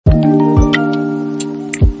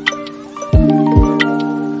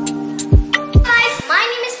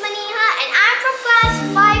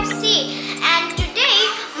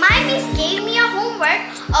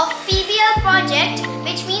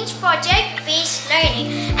based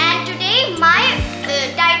learning, and today my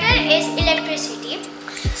title is electricity.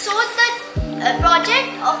 So the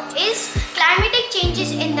project is climatic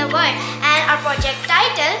changes in the world, and our project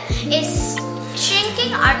title is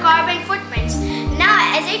shrinking our carbon footprints. Now,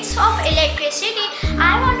 as it's of electricity,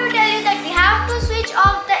 I want to tell you that we have to switch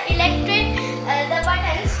off the the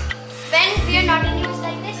buttons when we are not in use,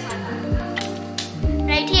 like this one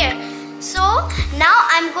right here. So now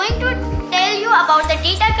I'm going to tell you about the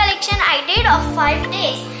data collection I did of 5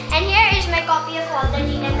 days, and here is my copy of all the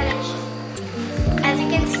data collection. As you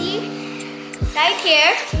can see right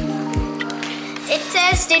here, it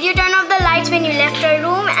says, did you turn off the lights when you left your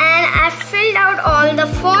room? And I filled out all the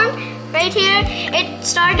form right here. It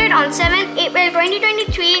started on 7th April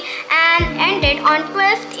 2023 and ended on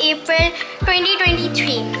 12th April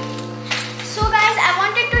 2023. So guys, I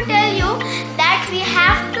wanted to tell you that we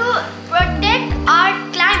have to protect our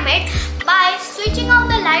climate by switching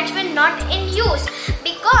off the lights when not in use,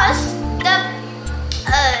 because the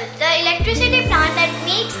electricity plant that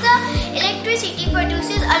makes the electricity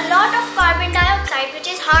produces a lot of carbon dioxide,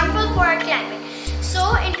 which is harmful for our climate. So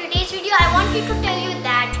in today's video, I wanted to tell you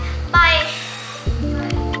that by